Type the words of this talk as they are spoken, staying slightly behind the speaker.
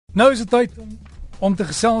Nou is dit tyd om te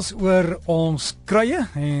gesels oor ons kruie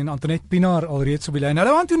en Antoinette Pinaar alreeds op die lyn.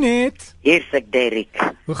 Hallo Antoinette. Hier's ek, Derek.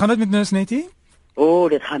 Hoe gaan dit met Nurse Nettie?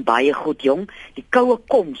 Dit gaan baie goed, jong. Die koue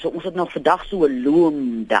kom, so ons het nog vandag so 'n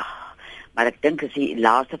loomdag. Maar ek dink is die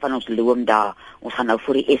laaste van ons loomdae. Ons gaan nou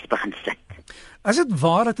voor die S begin sit. Is dit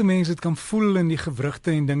waar dat 'n mens dit kan voel in die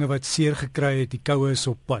gewrigte en dinge wat seer gekry het, die koue is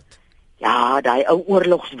op pad? Ja, daai ou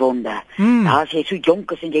oorlogswonde. Daar as jy so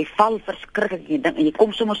jonk is en jy val verskriklik en jy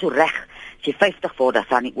kom sommer so reg. As jy 50 word, dan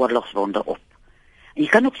staan die oorlogswonde op. En jy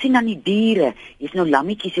kan ook sien aan die diere, hier's nou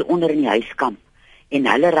lammetjies hier onder in die huiskamp en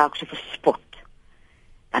hulle raak so verspot.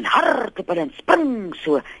 Dan hardloop hulle en spring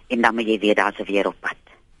so en dan moet jy weer daar se weer op pad.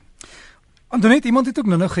 Antoinette, iemand het ook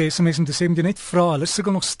nou ge-SMS om te sê, moet jy net vra, hulle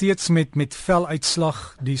sukkel nog steeds met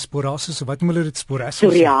veluitslag, die sporasies, of wat noem hulle dit,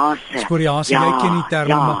 Sporiase, jy ken die term,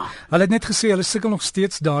 maar hulle het net gesê, hulle sukkel nog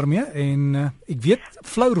steeds daarmee, en ek weet,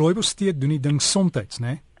 flou rooibossteek doen die ding somtyds,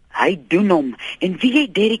 né? Hy doen hom, en wie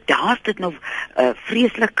jy, Derek, daar is dit nou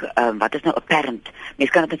vreeslik, wat is nou apparent, mens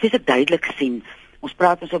kan dit vreeslik duidelik sien, ons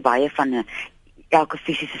praat nou so baie van, elke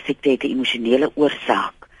fisiese siekte het 'n emosionele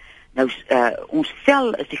oorsaak. Nou, ons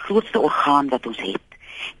vel is die grootste orgaan wat ons het.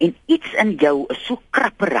 En iets in jou is so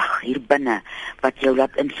krapperig hier binne, wat jou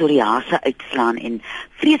laat in psoriase uitslaan. En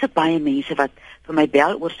vreeslik baie mense wat vir my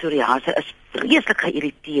bel oor psoriase is vreeslik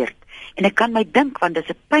geïrriteerd. En ek kan my dink, want dit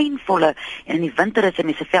is 'n pynvolle, en in die winter is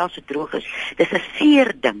mense vel so droog is, dis 'n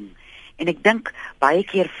seer ding. En ek dink, baie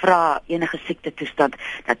keer vra enige siekte toestand,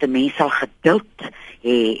 dat 'n mens sal geduld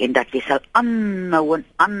hê, en dat jy sal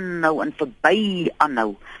aanhou en verby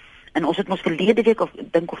aanhou. En ons het ons verlede week, of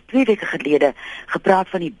dink of 2 weke gelede, gepraat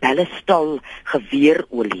van die Ballestal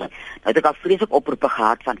geweerolie. Nou het ek al vreeslik oproepe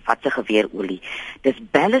gehad van vat se geweerolie. Dis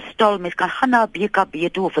Ballestal, mens kan gaan na 'n BKB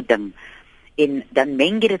toe of 'n ding, en dan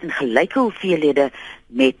meng jy dit in gelyke hoeveelhede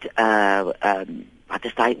met, wat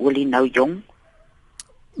is daai olie nou, jong?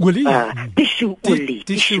 Olie?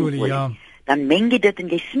 Tissueolie, ja. Dan meng jy dit en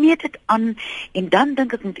jy smeet dit aan, en dan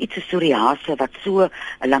dink ek met iets so psoriase wat so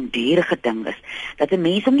 'n langdurige ding is, dat 'n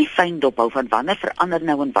mens hom nie fyn dophou van wanneer verander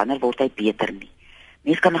nou en wanneer word hy beter nie.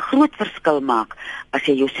 Mens kan 'n groot verskil maak as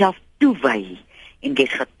jy jouself toewy en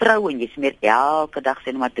jy's getrou en jy smeer elke dag sê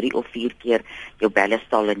net maar 3 of 4 keer jou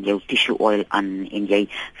Ballestal en jou tissue oil aan, en jy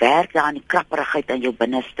werk daar aan die krapperigheid aan jou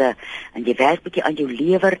binneste, en jy werk bietjie aan jou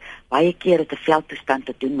lewer. Baie keer het 'n veldtoestand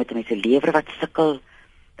te doen met 'n mens se lewer wat sukkel.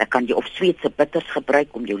 Dan kan jy of Sweedse bitters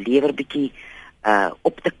gebruik om jou lewer bietjie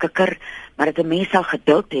op te kikker, maar dat 'n mens sal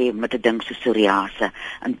geduld hê met 'n ding so psoriase,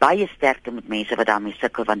 en baie sterkte met mense wat daarmee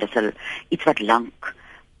sukkel, want dit is iets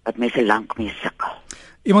wat mense lank mee sukkel.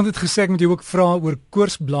 Iemand het gesê ek moet jou ook vra oor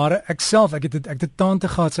koorsblare. Ek het 'n tante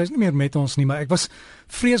gehad, sy is nie meer met ons nie, maar ek was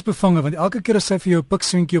vreesbevange, want elke keer as sy vir jou 'n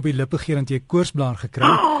pikswinkie op die lippe gee, dan het jy 'n koorsblaar gekry.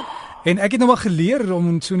 En ek het nou maar geleer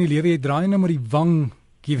om so in die lewe, jy draai nou maar die wang,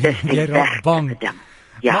 jy raak bang.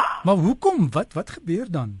 Ja. Maar hoekom? Wat gebeur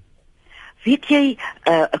dan? Weet jy,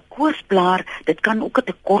 'n koorsblaar, dit kan ook 'n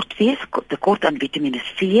tekort wees, tekort aan Vitamiene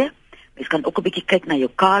C. Mens kan ook 'n bietjie kyk na jou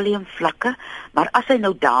kaliumvlakke, maar as hy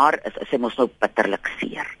nou daar is hy mos nou bitterlik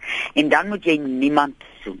seer. En dan moet jy niemand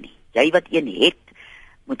soen nie. Jy wat een het,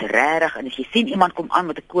 moet regtig, en as jy sien iemand kom aan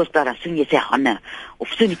met 'n koorsblaar, dan soen jy sy hande, of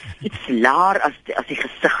soen iets laer as die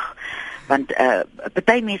gesig. Want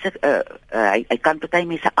party mense, hy kan party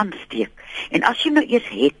mense aansteek. En as jy nou eers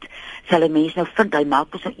het, sal 'n mens nou vind, hy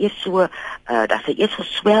maak ons nou eers so, dat hy eers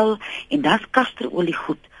geswel, en dan's kasterolie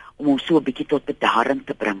goed, om hom so 'n bietjie tot bedaring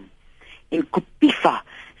te bring. En Copifa,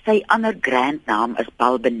 sy ander grandnaam is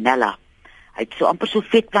Balbenella. Hy het so amper so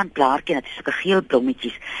vetplantblaartjie, en dit is sulke geel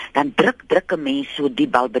blommetjies. Dan druk 'n mens so die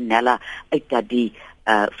Balbenella uit, dat die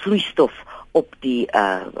vloeistof op die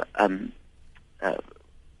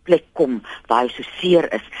plek kom waar hy so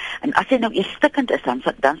seer is. En as hy nou eers stikkend is,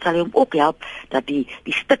 dan sal hy hom ook help dat die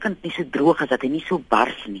stikkend nie so droog is, dat hy nie so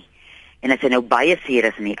bars nie. En as hy nou baie seer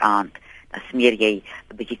is in die aand, dan smeer jy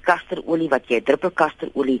 'n bietjie kasterolie, wat jy 'n druppel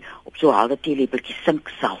kasterolie op so 'n halwe teelepeltjie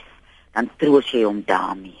sinksalf, dan troos jy hom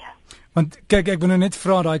daarmee. Want kyk, ek wil nou net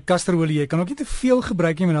vra, daai kasterolie, jy kan ook nie te veel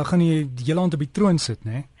gebruik nie, want dan gaan jy die hele aand op die troon sit,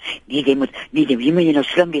 né? Nee, jy moet nou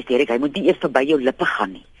slim wees, Derek, hy moet nie eers verby jou lippe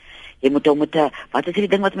gaan nie. Jy moet hom met 'n, wat is die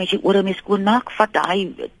ding wat mense ore mee skoon maak? Vat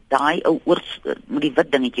daai ou met die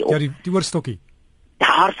wit dingetjie op. Ja, die oorstokkie.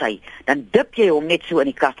 Daar sy, dan dip jy hom net so in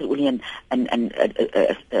die kasterolie en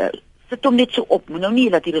sit hom net so op. Moet nou nie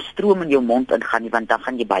dat hier 'n stroom in jou mond ingaan nie, want dan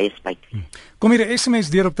gaan jy baie spyt. Kom hier 'n SMS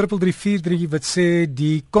deur op 3343 wat sê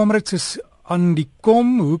die Comrades is aan die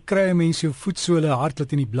kom. Hoe kry 'n mens jou voetsole hard dat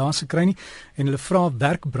jy nie blaase kry nie? En hulle vra,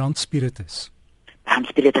 werk brandspiritus?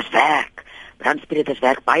 Brandspiritus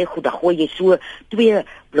werk baie goed. Dan gooi jy so 2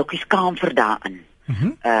 blokkies kamfer daarin.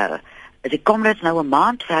 Is die Comrades nou 'n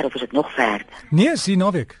maand ver of is dit nog verder? Nee, is die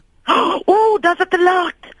naweek. Dis dit te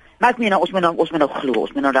laat. Maar ek meen nou, ons moet nou glo,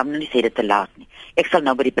 ons moet nou dan nie sê dit te laat nie. Ek sal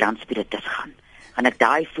nou by die brandspiritus gaan. Gaan ek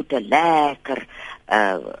daai voete lekker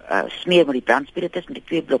smeer met die brandspiritus met die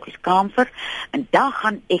 2 blokkies kamfer en dan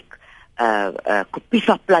gaan ek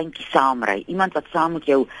Kopiva pleintjie saamry. Iemand wat saam met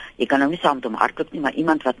jou, jy kan nou nie saam met hom hardloop nie, maar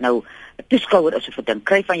iemand wat nou 'n toeskouer is of 'n ding,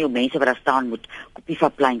 kry van jou mense wat daar staan met Kopiva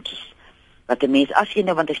pleintjies. Wat 'n mens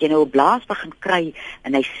want as jy nou 'n blaas begin kry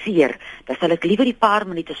en hy seer, dan sal ek liewer die paar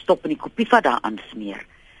minute stop en die Kopiva daar aansmeer.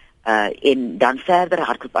 En dan verder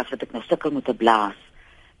hardloop as wat ek nou sukkel met 'n blaas.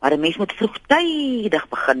 Maar 'n mens moet vroegtydig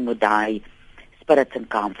begin met daai spirits en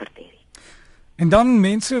kamfer hê. En dan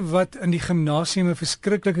mense wat in die gimnasium 'n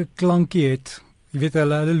verskriklike klankie het. Jy weet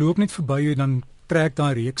hulle loop net verby jou dan trek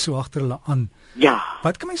daai reuk so agter hulle aan. Ja.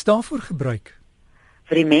 Wat kan mens daarvoor gebruik?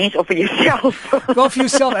 Vir die mens of vir jouself? Wel vir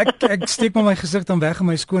jouself. Ek steek maar my gesig dan weg in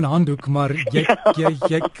my skoon handdoek, maar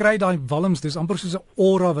jy kry daai walms, dis amper soos 'n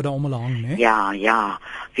aura wat daar om hulle hang, né? Ja.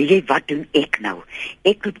 Weet jy wat doen ek nou?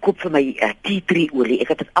 Ek koop vir my tea tree olie. Ek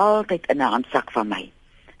het dit altyd in 'n handsak van my.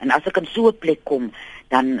 En as ek in so 'n plek kom,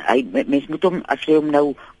 dan mens moet hom as jy hom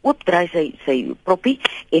nou oopdraai sy proppie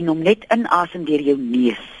en hom net inasem deur jou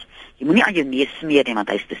neus. Jy moenie aan jou neus smeer nie want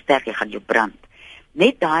hy's te sterk, hy gaan jou brand.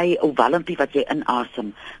 Net daai ou walmpie wat jy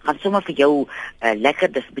inasem, gaan sommer vir jou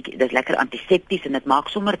lekker, dis lekker antisepties en dit maak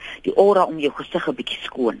sommer die aura om jou gesig 'n bietjie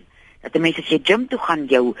skoon. Dat mense as jy gym toe gaan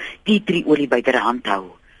jou tea tree olie byderhand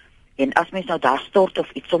hou. En as mens nou daar stort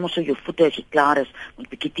of iets sommer so jou voete as jy klaar is, moet 'n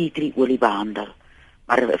bietjie tea tree olie behandel.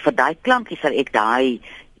 Maar vir daai klankie sal ek daai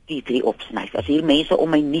tea tree opsnyf. As hier mense om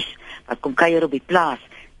my nuus wat kom kuier op die plaas,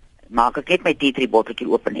 maak ek net my tea tree botteltjie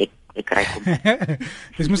oop en ek kry hom.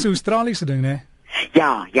 Dis mos 'n Australiese ding, né?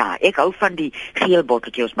 Ja, ek hou van die geel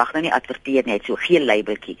botteltjie. Ons mag nou nie adverteer nie, hy het so geel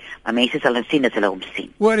labeltjie, maar mense sal dan sien as hulle hom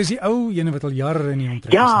sien. Dis die ou ene wat al jare in die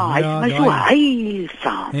omtrek is. Ja, hy is my so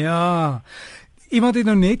heilsaam. Ja. Iemand het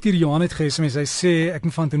nou net hier Johan het gesê, hy sê ek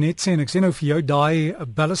moet van toe net sê en ek sê nou vir jou daai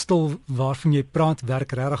bellestol waarvan jy praat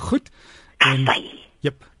werk regtig goed. En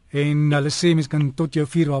jep. En hulle sê mens kan tot jou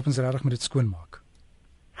vuurwapens regtig met dit skoonmaak.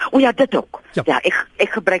 Ja, dit ook. Ja,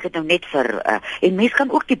 ek gebruik dit nou net vir en mense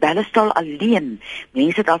kan ook die bellestol alleen.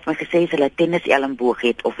 Mense het al vir my gesê as hulle tennis elmboog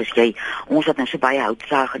het of as ons het nou so baie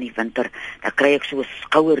houtsaag in die winter, dan kry ek so 'n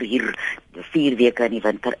skouer hier 4 weke in die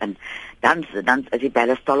winter in. Dan is die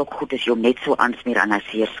bellestol ook goed as jy hom net so aansmeer aan 'n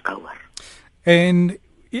seer skouer. En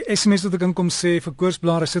SMS wat ek kan kom sê vir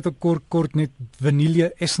koorsblare sit ek kort net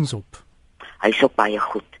vanille essens op. Hy's ook baie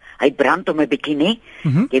goed. Hy brand om 'n bietjie, né?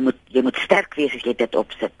 Jy moet sterk wees as jy dit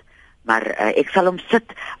opsit. Maar ek sal hom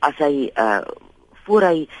sit as hy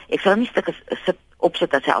ek sal hom nie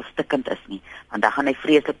opsit as hy al stikkend is nie, want dan gaan hy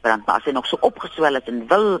vreeslik brand, maar as hy nog so opgeswel is en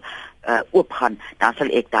wil oopgaan, dan sal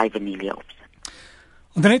ek daai vanille opsit.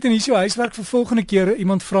 En dan net in hierdie huiswerk vir volgende keer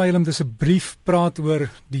iemand vra julle om asseblief praat oor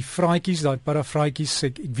die vraatjies, daai parafraatjies.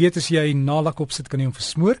 Ek weet as jy nalak opsit kan jy hom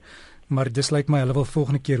versmoor, maar dis lyk my hulle wil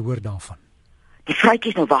volgende keer hoor daarvan. Die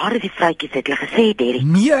fruitjies, nou waar is die fruitjies? Het jy gesê, Derek?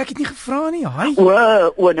 Nee, ek het nie gevra nie. Hi.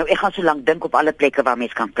 Nou ek gaan so lank dink op alle plekke waar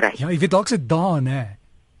mens kan kry. Ja, jy weet dalk se daar, né?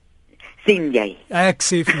 Sien jy? Ek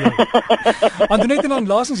sê vir jou. Antoinette, en dan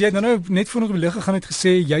laasens jy het nou net voor ons op die lug gegaan het gesê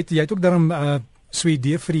jy het ook daarom so 'n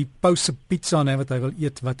idee vir die Paus se pizza, né, wat hy wil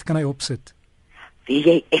eet. Wat kan hy opsit? Weet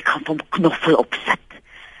jy, ek gaan hom knoffel opsit.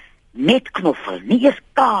 Net knoffel, nie eers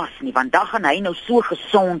kaas nie, want dan gaan hy nou so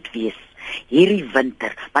gesond wees. Hierdie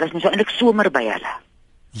winter, maar dit is nou eintlik somer by hulle.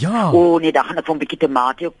 Ja. Nee, dan gaan ek van 'n bietjie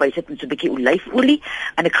tamatie ook bysit en so 'n bietjie olyfolie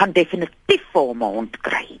en ek gaan definitief vir hom 'n hond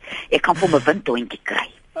kry. Ek gaan vir hom 'n windhondjie kry.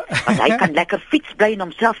 Want hy kan lekker fiets bly en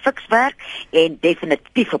homself fiks werk en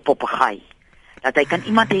definitief 'n papegaai. Dat hy kan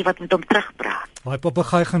iemand hê wat met hom terugpraat. Daai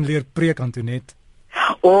papegaai gaan leer preek, Antoinette.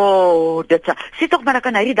 Dit sê tog maar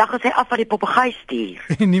kan hy die dag as hy af van die papegaai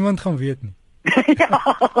stuur. Niemand gaan weet nie.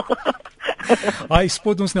 Ja. Hy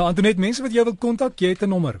spot ons nou. Antoinette, mense wat jou wil kontak, jy het 'n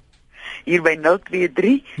nommer. Hier by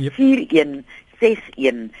 023 41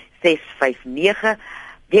 61 659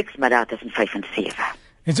 weksmiddag tussen 5 en 7.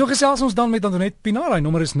 En so gesels ons dan met Antoinette Pinaar. Hy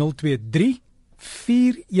nommer is 023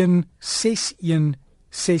 41 61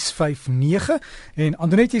 659 en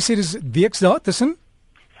Antoinette, jy sê dis weksdae tussen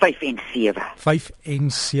 5 en 7. 5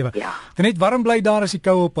 en 7. Ja. Net warm bly daar as die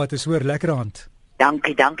koue op pad is, hoor, lekker hand.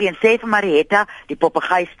 Dankie en sê vir Marietta, die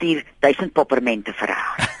papegaai stuur 1000 poppermente vir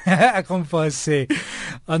haar. Ek kom vir sê.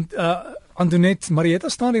 Antoinette, Marietta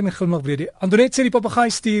staan hier in 'n glimlag breed. Antoinette sê die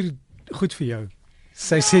papegaai stuur goed vir jou.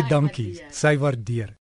 Sy sê dankie. Sy waardeer.